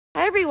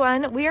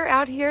everyone, we are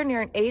out here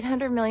near an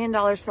 $800 million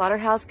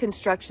slaughterhouse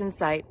construction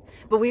site,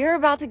 but we are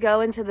about to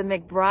go into the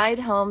McBride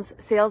Homes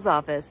sales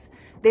office.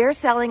 They're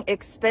selling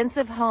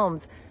expensive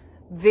homes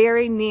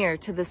very near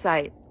to the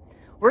site.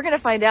 We're going to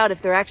find out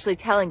if they're actually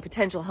telling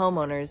potential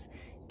homeowners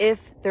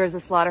if there's a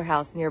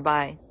slaughterhouse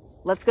nearby.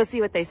 Let's go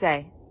see what they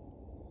say.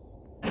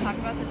 Talk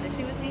about this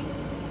issue with me?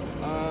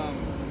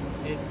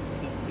 It's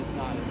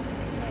not,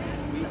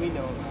 we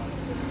know about it.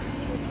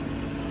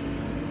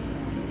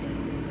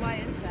 Why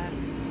is that?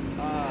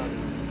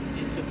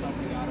 It's just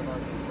something out of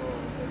our control.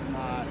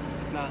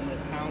 It's not in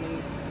this county,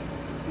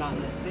 it's not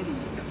in this city,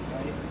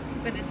 right?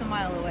 But it's a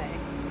mile away.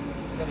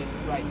 But it's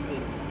the right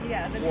city.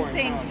 Yeah, that's the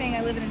same thing.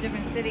 I live in a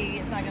different city,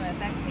 it's not going to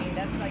affect me.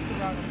 That's like the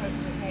wrong approach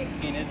to take. I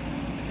mean,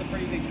 it's a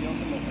pretty big deal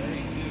for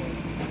Missouri too.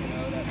 You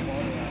know, that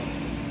slaughterhouse.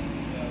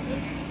 You know,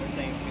 they're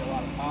saying to be a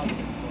lot of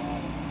positives as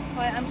well.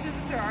 Well, I'm sure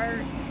that there are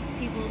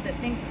people that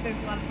think that there's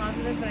a lot of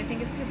positive, but I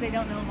think it's because they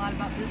don't know a lot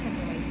about this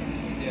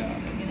information. Yeah.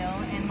 You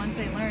know, and once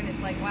they learn,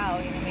 it's like, wow,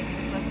 you know, maybe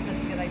this wasn't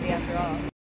such a good idea after all.